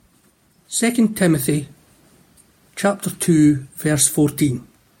2 Timothy chapter 2 verse 14.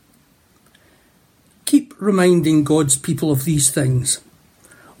 Keep reminding God's people of these things.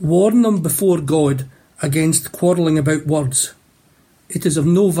 Warn them before God against quarrelling about words. It is of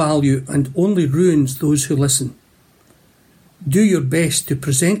no value and only ruins those who listen. Do your best to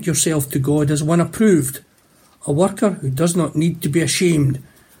present yourself to God as one approved, a worker who does not need to be ashamed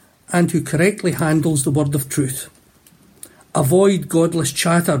and who correctly handles the word of truth. Avoid godless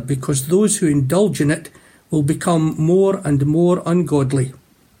chatter, because those who indulge in it will become more and more ungodly.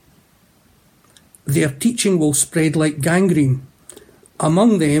 Their teaching will spread like gangrene.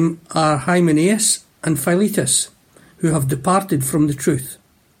 Among them are Hymenaeus and Philetus, who have departed from the truth.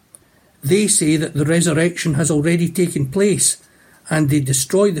 They say that the resurrection has already taken place, and they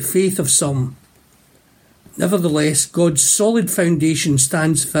destroy the faith of some. Nevertheless, God's solid foundation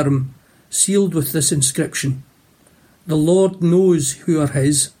stands firm, sealed with this inscription: The Lord knows who are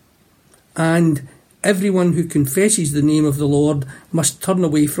his, and everyone who confesses the name of the Lord must turn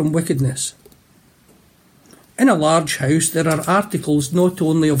away from wickedness. In a large house there are articles not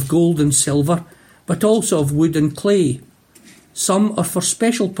only of gold and silver, but also of wood and clay. Some are for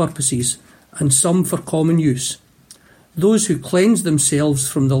special purposes, and some for common use. Those who cleanse themselves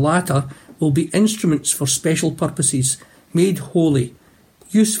from the latter will be instruments for special purposes, made holy,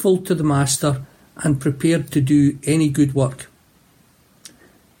 useful to the master, and prepared to do any good work.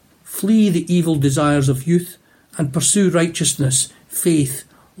 Flee the evil desires of youth, and pursue righteousness, faith,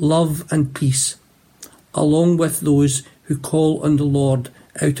 love, and peace, along with those who call on the Lord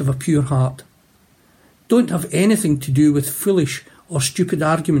out of a pure heart. Don't have anything to do with foolish or stupid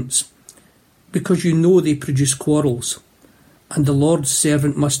arguments, because you know they produce quarrels, and the Lord's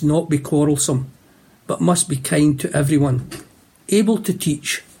servant must not be quarrelsome, but must be kind to everyone, able to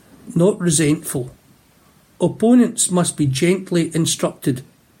teach, not resentful. Opponents must be gently instructed,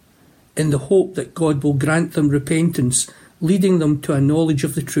 in the hope that God will grant them repentance, leading them to a knowledge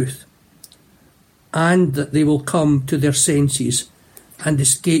of the truth, and that they will come to their senses and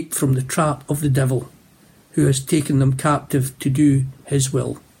escape from the trap of the devil, who has taken them captive to do his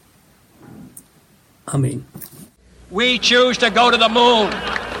will. Amen. We choose to go to the moon.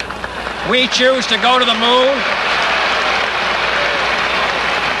 We choose to go to the moon.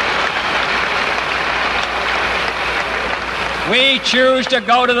 We choose to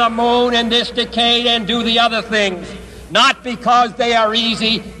go to the moon in this decade and do the other things, not because they are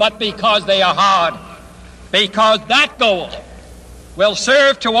easy, but because they are hard. Because that goal will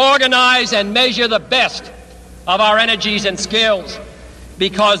serve to organize and measure the best of our energies and skills.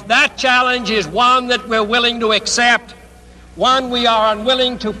 Because that challenge is one that we're willing to accept, one we are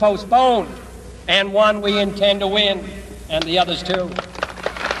unwilling to postpone, and one we intend to win, and the others too.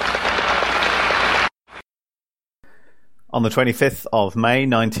 On the 25th of May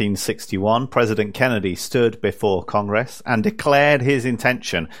 1961, President Kennedy stood before Congress and declared his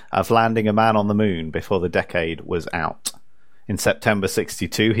intention of landing a man on the moon before the decade was out. In September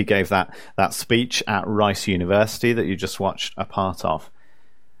 62, he gave that speech at Rice University that you just watched a part of.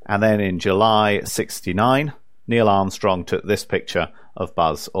 And then in July 69, Neil Armstrong took this picture of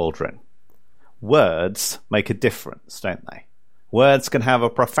Buzz Aldrin. Words make a difference, don't they? Words can have a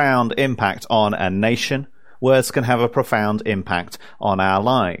profound impact on a nation. Words can have a profound impact on our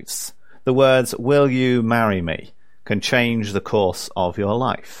lives. The words, "Will you marry me?" can change the course of your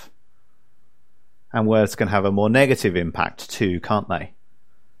life. And words can have a more negative impact too, can't they?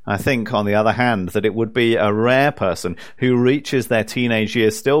 I think, on the other hand, that it would be a rare person who reaches their teenage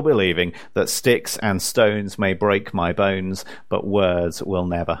years still believing that sticks and stones may break my bones, but words will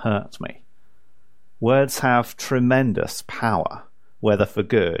never hurt me. Words have tremendous power, whether for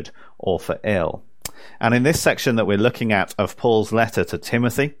good or for ill. And in this section that we're looking at of Paul's letter to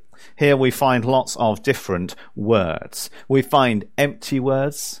Timothy, here we find lots of different words. We find empty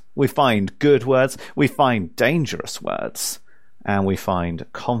words, we find good words, we find dangerous words, and we find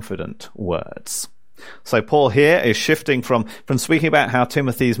confident words. So Paul here is shifting from speaking about how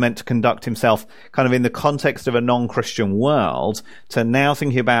Timothy is meant to conduct himself kind of in the context of a non-Christian world to now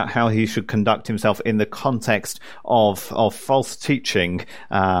thinking about how he should conduct himself in the context of false teaching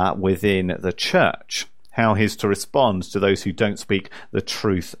within the church. How he's to respond to those who don't speak the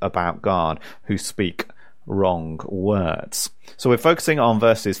truth about God, who speak wrong words. So we're focusing on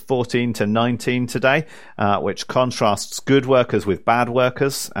verses 14 to 19 today, which contrasts good workers with bad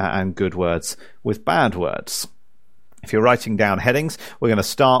workers and good words with bad words. If you're writing down headings, we're going to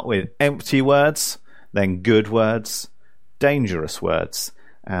start with empty words, then good words, dangerous words,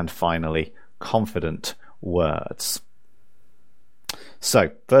 and finally confident words.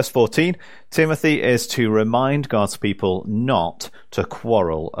 So, verse 14, Timothy is to remind God's people not to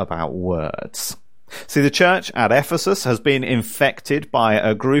quarrel about words. See, the church at Ephesus has been infected by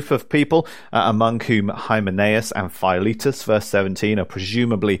a group of people, among whom Hymenaeus and Philetus, verse 17, are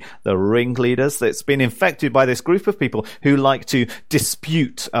presumably the ringleaders. It's been infected by this group of people who like to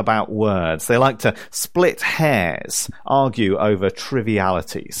dispute about words. They like to split hairs, argue over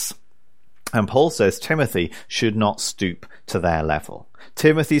trivialities. And Paul says Timothy should not stoop to their level.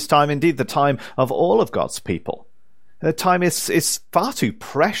 Timothy's time, indeed the time of all of God's people, the time is far too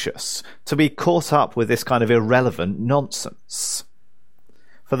precious to be caught up with this kind of irrelevant nonsense.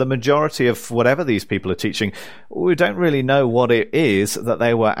 For the majority of whatever these people are teaching, we don't really know what it is that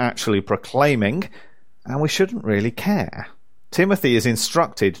they were actually proclaiming, and we shouldn't really care. Timothy is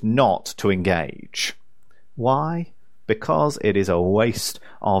instructed not to engage. Why? Because it is a waste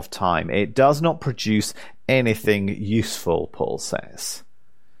of time. It does not produce anything useful, Paul says.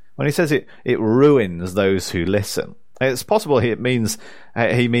 When he says it ruins those who listen, it's possible he means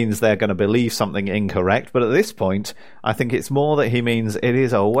they're going to believe something incorrect, but at this point, I think it's more that he means it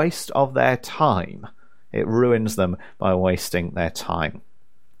is a waste of their time. It ruins them by wasting their time.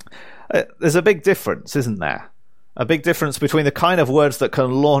 There's a big difference, isn't there? A big difference between the kind of words that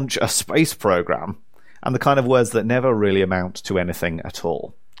can launch a space program and the kind of words that never really amount to anything at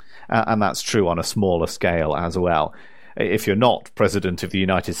all. And that's true on a smaller scale as well. If you're not President of the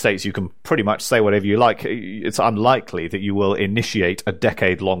United States, you can pretty much say whatever you like. It's unlikely that you will initiate a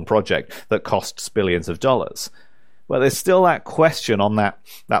decade-long project that costs billions of dollars. But there's still that question on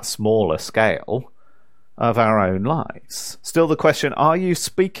that smaller scale of our own lives. Still the question, are you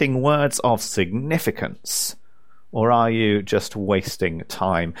speaking words of significance? Or are you just wasting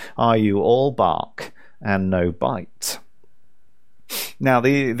time? Are you all bark and no bite? Now,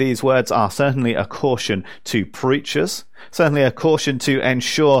 these words are certainly a caution to preachers, certainly a caution to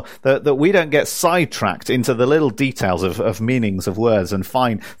ensure that we don't get sidetracked into the little details of meanings of words and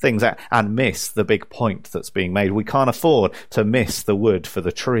find things and miss the big point that's being made. We can't afford to miss the wood for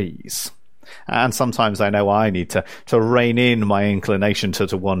the trees. And sometimes I know I need to rein in my inclination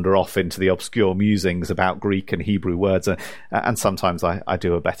to wander off into the obscure musings about Greek and Hebrew words, and sometimes I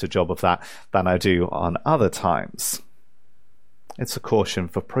do a better job of that than I do on other times. It's a caution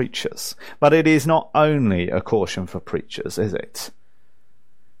for preachers. But it is not only a caution for preachers, is it?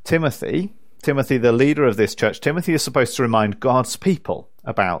 Timothy, the leader of this church, Timothy is supposed to remind God's people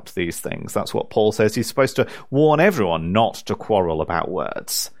about these things. That's what Paul says. He's supposed to warn everyone not to quarrel about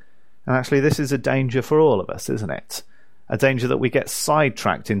words. And actually, this is a danger for all of us, isn't it? A danger that we get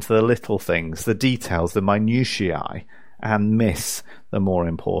sidetracked into the little things, the details, the minutiae, and miss the more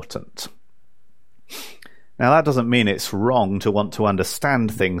important. Now, that doesn't mean it's wrong to want to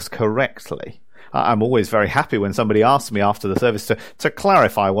understand things correctly. I'm always very happy when somebody asks me after the service to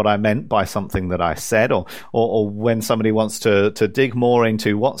clarify what I meant by something that I said, or when somebody wants to dig more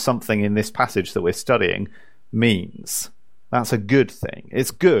into what something in this passage that we're studying means. That's a good thing.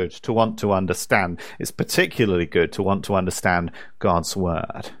 It's good to want to understand. It's particularly good to want to understand God's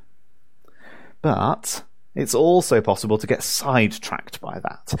word. But it's also possible to get sidetracked by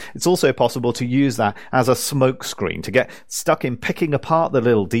that. It's also possible to use that as a smokescreen, to get stuck in picking apart the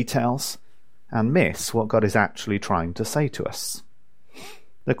little details and miss what God is actually trying to say to us.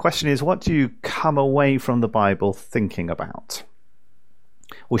 The question is, what do you come away from the Bible thinking about?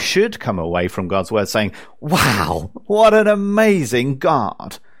 We should come away from God's word saying, wow, what an amazing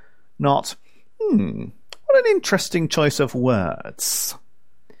God. Not, what an interesting choice of words.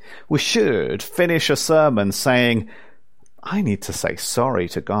 We should finish a sermon saying, I need to say sorry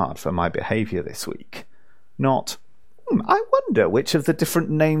to God for my behaviour this week. Not, I wonder which of the different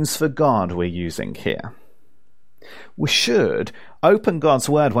names for God we're using here. We should open God's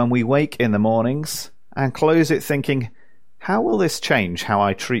word when we wake in the mornings and close it thinking, how will this change how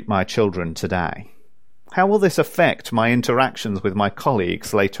I treat my children today? How will this affect my interactions with my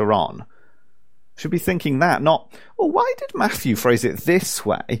colleagues later on? Should be thinking that, not, why did Matthew phrase it this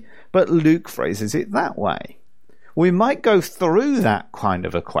way, but Luke phrases it that way? We might go through that kind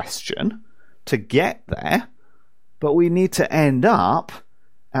of a question to get there, but we need to end up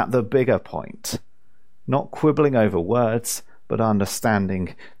at the bigger point, not quibbling over words, but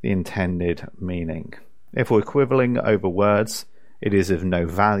understanding the intended meaning. If we're quibbling over words, it is of no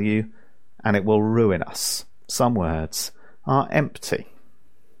value, and it will ruin us. Some words are empty.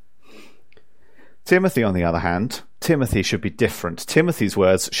 Timothy, on the other hand, Timothy should be different. Timothy's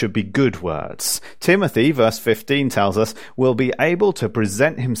words should be good words. Timothy, verse 15 tells us, will be able to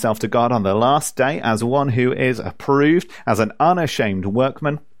present himself to God on the last day as one who is approved, as an unashamed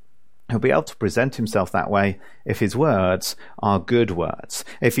workman, He'll be able to present himself that way if his words are good words,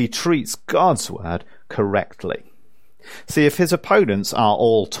 if he treats God's word correctly. See, if his opponents are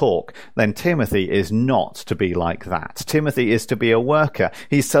all talk, then Timothy is not to be like that. Timothy is to be a worker.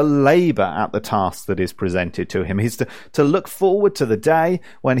 He's to labour at the task that is presented to him. He's to look forward to the day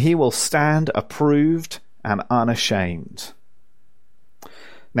when he will stand approved and unashamed.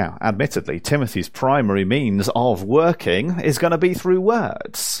 Now, admittedly, Timothy's primary means of working is going to be through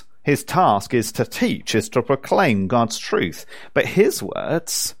words. His task is to teach, is to proclaim God's truth. But his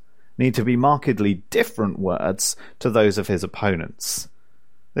words need to be markedly different words to those of his opponents.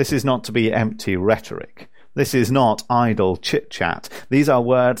 This is not to be empty rhetoric. This is not idle chit-chat. These are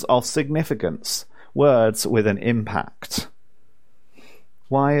words of significance, words with an impact.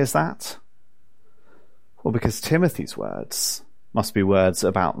 Why is that? Well, because Timothy's words must be words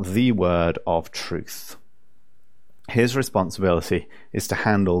about the word of truth. His responsibility is to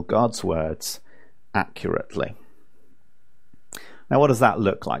handle God's words accurately. Now, what does that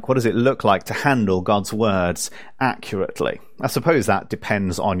look like? What does it look like to handle God's words accurately? I suppose that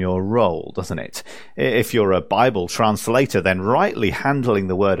depends on your role, doesn't it? If you're a Bible translator, then rightly handling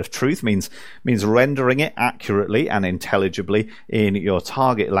the word of truth means rendering it accurately and intelligibly in your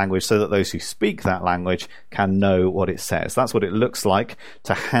target language so that those who speak that language can know what it says. That's what it looks like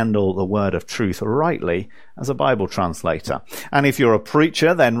to handle the word of truth rightly as a Bible translator. And if you're a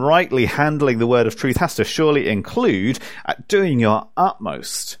preacher, then rightly handling the word of truth has to surely include doing your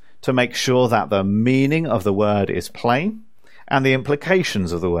utmost to make sure that the meaning of the word is plain and the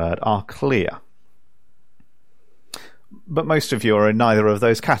implications of the word are clear. But most of you are in neither of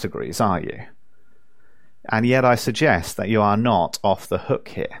those categories, are you? And yet I suggest that you are not off the hook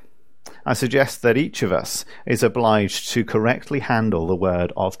here. I suggest that each of us is obliged to correctly handle the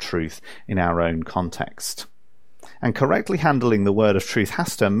word of truth in our own context. And correctly handling the word of truth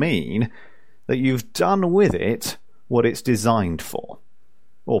has to mean that you've done with it what it's designed for.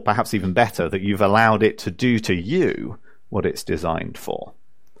 Or perhaps even better, that you've allowed it to do to you what it's designed for.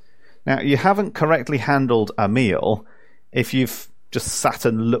 Now, you haven't correctly handled a meal if you've just sat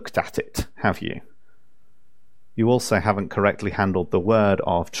and looked at it, have you? You also haven't correctly handled the word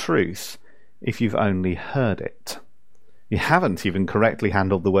of truth if you've only heard it. You haven't even correctly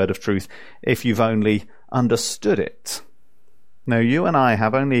handled the word of truth if you've only understood it. No, you and I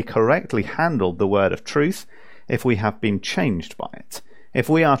have only correctly handled the word of truth if we have been changed by it, if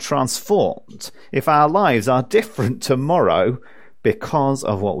we are transformed, if our lives are different tomorrow because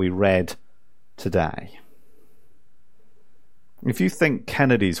of what we read today. If you think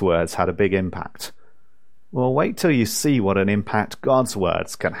Kennedy's words had a big impact, well, wait till you see what an impact God's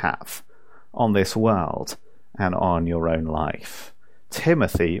words can have on this world and on your own life.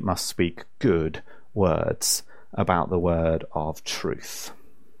 Timothy must speak good words about the word of truth.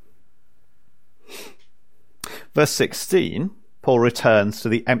 Verse 16, Paul returns to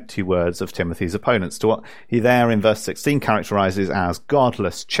the empty words of Timothy's opponents, to what he there in verse 16 characterizes as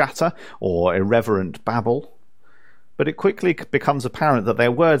godless chatter or irreverent babble. But it quickly becomes apparent that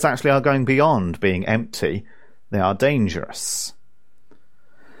their words actually are going beyond being empty. They are dangerous.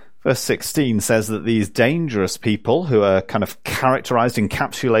 Verse 16 says that these dangerous people, who are kind of characterized,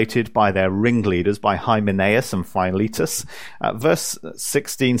 encapsulated by their ringleaders, by Hymenaeus and Philetus, verse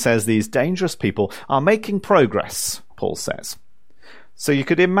 16 says these dangerous people are making progress, Paul says. So you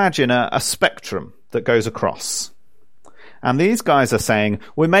could imagine a spectrum that goes across. And these guys are saying,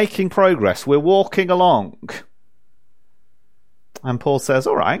 we're making progress, we're walking along. And Paul says,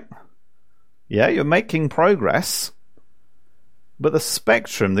 all right, yeah, you're making progress, but the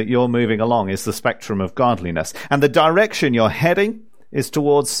spectrum that you're moving along is the spectrum of godliness. And the direction you're heading is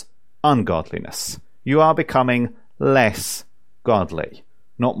towards ungodliness. You are becoming less godly,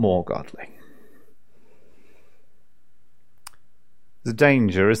 not more godly. There's a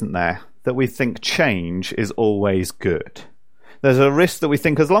danger, isn't there, that we think change is always good. There's a risk that we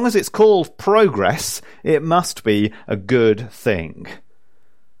think as long as it's called progress, it must be a good thing.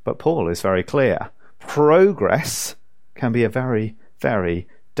 But Paul is very clear. Progress can be a very, very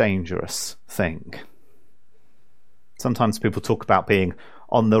dangerous thing. Sometimes people talk about being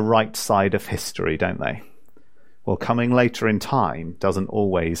on the right side of history, don't they? Well, coming later in time doesn't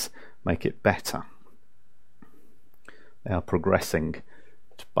always make it better. They are progressing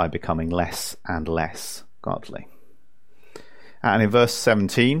by becoming less and less godly. And in verse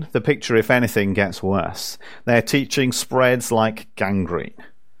 17, the picture, if anything, gets worse. Their teaching spreads like gangrene.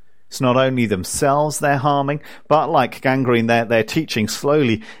 It's not only themselves they're harming, but like gangrene, their teaching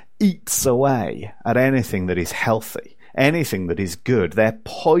slowly eats away at anything that is healthy, anything that is good. They're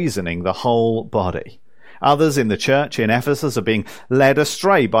poisoning the whole body. Others in the church in Ephesus are being led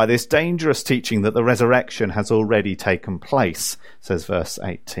astray by this dangerous teaching that the resurrection has already taken place, says verse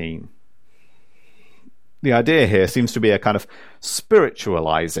 18. The idea here seems to be a kind of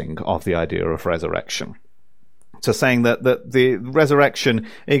spiritualizing of the idea of resurrection. To saying that the resurrection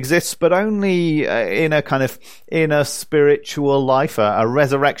exists, but only in a kind of inner spiritual life, a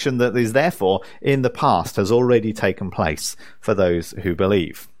resurrection that is therefore in the past, has already taken place for those who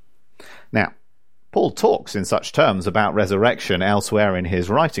believe. Now, Paul talks in such terms about resurrection elsewhere in his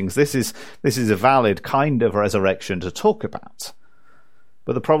writings. This is a valid kind of resurrection to talk about.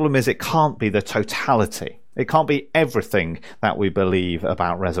 But the problem is it can't be the totality. It can't be everything that we believe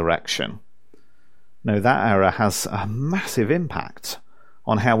about resurrection. No, that error has a massive impact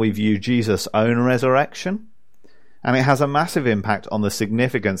on how we view Jesus' own resurrection, and it has a massive impact on the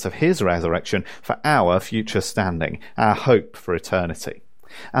significance of his resurrection for our future standing, our hope for eternity.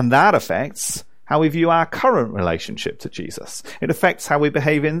 And that affects how we view our current relationship to Jesus. It affects how we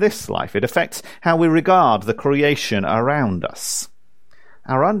behave in this life. It affects how we regard the creation around us.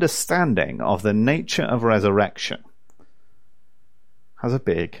 Our understanding of the nature of resurrection has a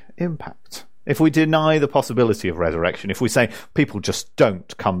big impact. If we deny the possibility of resurrection, if we say people just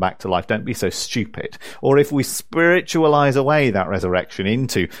don't come back to life, don't be so stupid, or if we spiritualize away that resurrection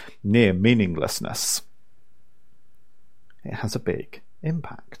into near meaninglessness, it has a big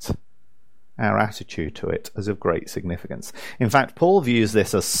impact. Our attitude to it is of great significance. In fact, Paul views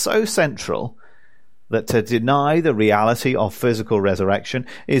this as so central that to deny the reality of physical resurrection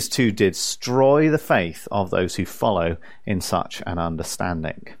is to destroy the faith of those who follow in such an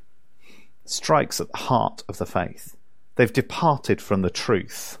understanding. Strikes at the heart of the faith. They've departed from the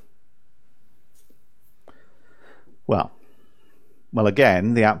truth. Well,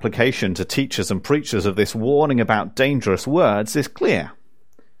 again, the application to teachers and preachers of this warning about dangerous words is clear.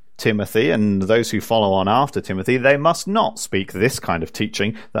 Timothy and those who follow on after Timothy, they must not speak this kind of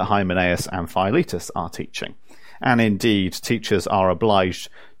teaching that Hymenaeus and Philetus are teaching. And indeed, teachers are obliged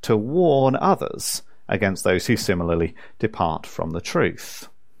to warn others against those who similarly depart from the truth.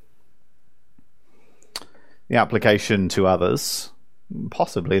 The application to others,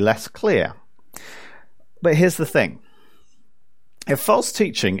 possibly less clear. But here's the thing. If false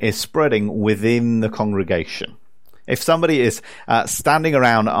teaching is spreading within the congregation, if somebody is standing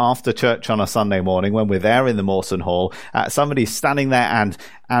around after church on a Sunday morning when we're there in the Mawson Hall, somebody's standing there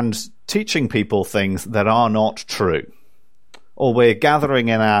and teaching people things that are not true, or we're gathering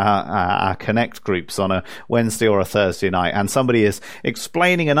in our Connect groups on a Wednesday or a Thursday night, and somebody is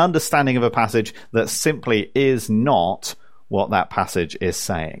explaining an understanding of a passage that simply is not what that passage is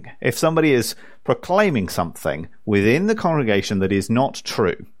saying. If somebody is proclaiming something within the congregation that is not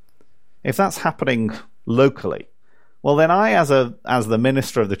true, if that's happening locally, well then I, as the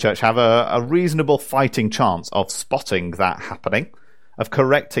minister of the church, have a reasonable fighting chance of spotting that happening, of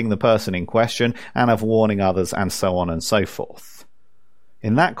correcting the person in question, and of warning others, and so on and so forth.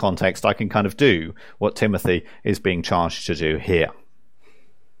 In that context, I can kind of do what Timothy is being charged to do here.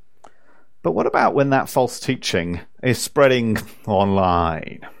 But what about when that false teaching is spreading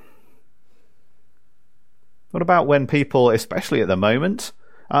online? What about when people, especially at the moment,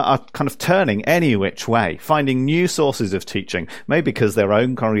 are kind of turning any which way, finding new sources of teaching, maybe because their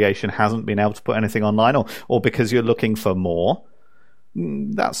own congregation hasn't been able to put anything online, or because you're looking for more?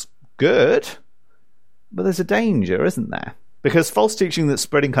 That's good, but there's a danger, isn't there? Because false teaching that's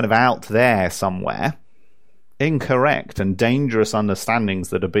spreading kind of out there somewhere, incorrect and dangerous understandings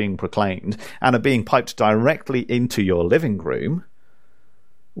that are being proclaimed and are being piped directly into your living room,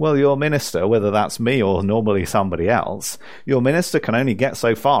 well, your minister, whether that's me or normally somebody else, your minister can only get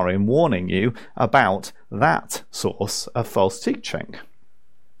so far in warning you about that source of false teaching.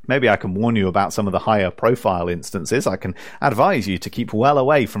 Maybe I can warn you about some of the higher profile instances. I can advise you to keep well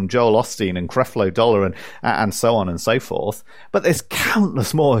away from Joel Osteen and Creflo Dollar and so on and so forth. But there's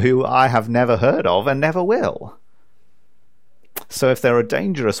countless more who I have never heard of and never will. So if there are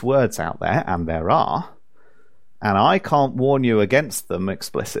dangerous words out there, and there are, and I can't warn you against them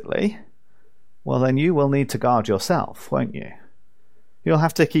explicitly, well then you will need to guard yourself, won't you? You'll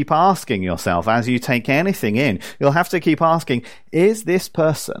have to keep asking yourself as you take anything in. You'll have to keep asking, is this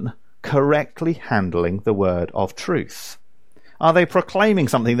person correctly handling the word of truth? Are they proclaiming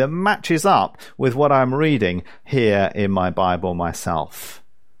something that matches up with what I'm reading here in my Bible myself?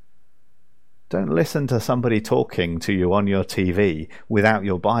 Don't listen to somebody talking to you on your TV without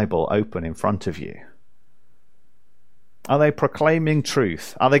your Bible open in front of you. Are they proclaiming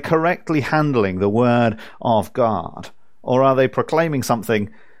truth? Are they correctly handling the word of God? Or are they proclaiming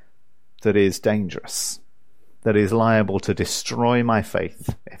something that is dangerous, that is liable to destroy my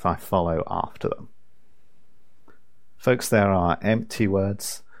faith if I follow after them? Folks, there are empty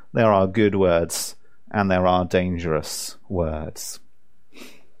words, there are good words, and there are dangerous words.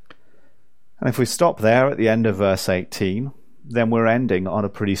 And if we stop there at the end of verse 18, then we're ending on a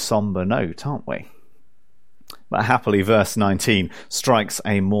pretty somber note, aren't we? But happily, verse 19 strikes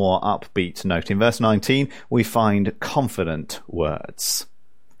a more upbeat note. In verse 19, we find confident words.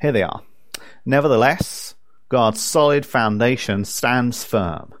 Here they are. Nevertheless, God's solid foundation stands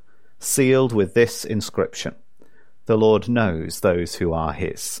firm, sealed with this inscription: the Lord knows those who are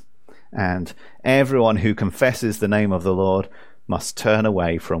his, and everyone who confesses the name of the Lord must turn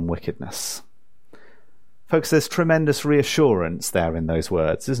away from wickedness. Folks, there's tremendous reassurance there in those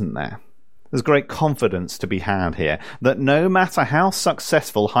words, isn't there? There's great confidence to be had here, that no matter how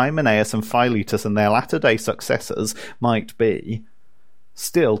successful Hymenaeus and Philetus and their latter-day successors might be,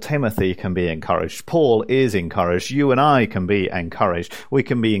 still Timothy can be encouraged. Paul is encouraged. You and I can be encouraged. We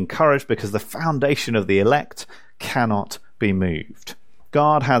can be encouraged because the foundation of the elect cannot be moved.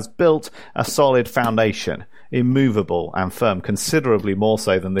 God has built a solid foundation, immovable and firm, considerably more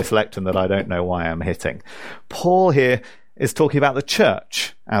so than this lectern that I don't know why I'm hitting. Paul here is talking about the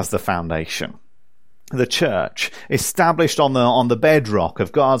church as the foundation. The church, established on the bedrock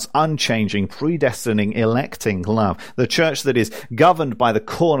of God's unchanging, predestining, electing love. The church that is governed by the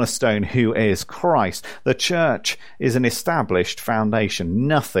cornerstone who is Christ. The church is an established foundation.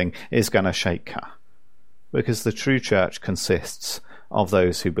 Nothing is going to shake her, because the true church consists of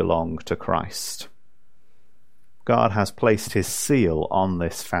those who belong to Christ. God has placed his seal on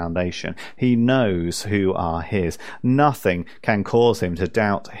this foundation. He knows who are his. Nothing can cause him to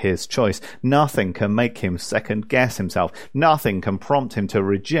doubt his choice. Nothing can make him second guess himself. Nothing can prompt him to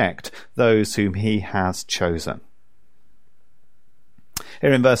reject those whom he has chosen.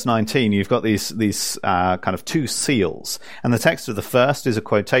 Here in verse 19, you've got these kind of two seals. And the text of the first is a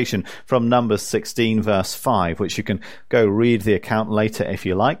quotation from Numbers 16, verse 5, which you can go read the account later if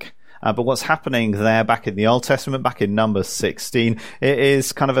you like. But what's happening there back in the Old Testament, back in Numbers 16, it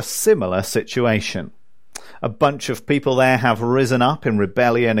is kind of a similar situation. A bunch of people there have risen up in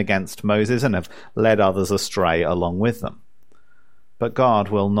rebellion against Moses and have led others astray along with them. But God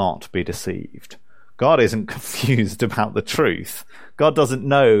will not be deceived. God isn't confused about the truth. God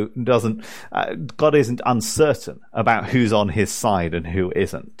God isn't uncertain about who's on his side and who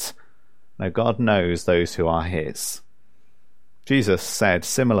isn't. No, God knows those who are his. Jesus said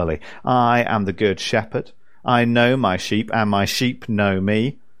similarly, I am the good shepherd. I know my sheep, and my sheep know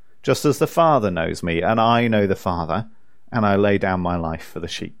me, just as the Father knows me, and I know the Father, and I lay down my life for the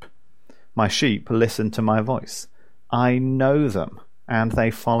sheep. My sheep listen to my voice. I know them, and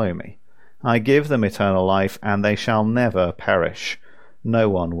they follow me. I give them eternal life, and they shall never perish. No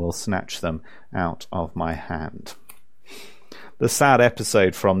one will snatch them out of my hand. The sad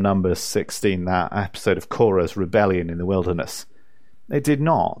episode from Numbers 16, that episode of Korah's rebellion in the wilderness, it did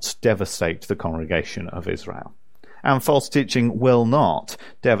not devastate the congregation of Israel. And false teaching will not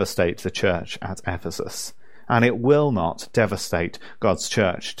devastate the church at Ephesus. And it will not devastate God's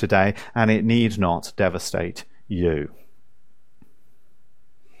church today, and it need not devastate you.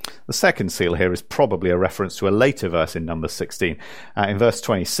 The second seal here is probably a reference to a later verse in Numbers 16. In verse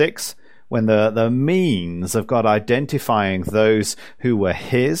 26, when the means of God identifying those who were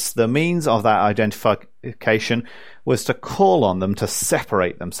his, the means of that identification was to call on them to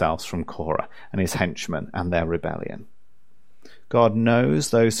separate themselves from Korah and his henchmen and their rebellion. God knows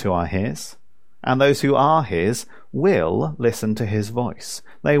those who are his, and those who are his will listen to his voice.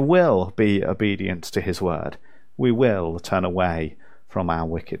 They will be obedient to his word. We will turn away from our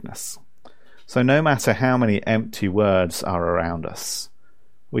wickedness. So no matter how many empty words are around us,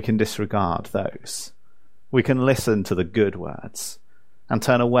 we can disregard those. We can listen to the good words and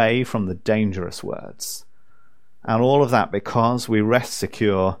turn away from the dangerous words. And all of that because we rest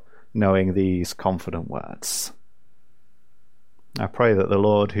secure knowing these confident words. I pray that the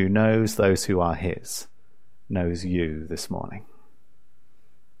Lord, who knows those who are his, knows you this morning.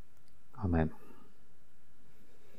 Amen.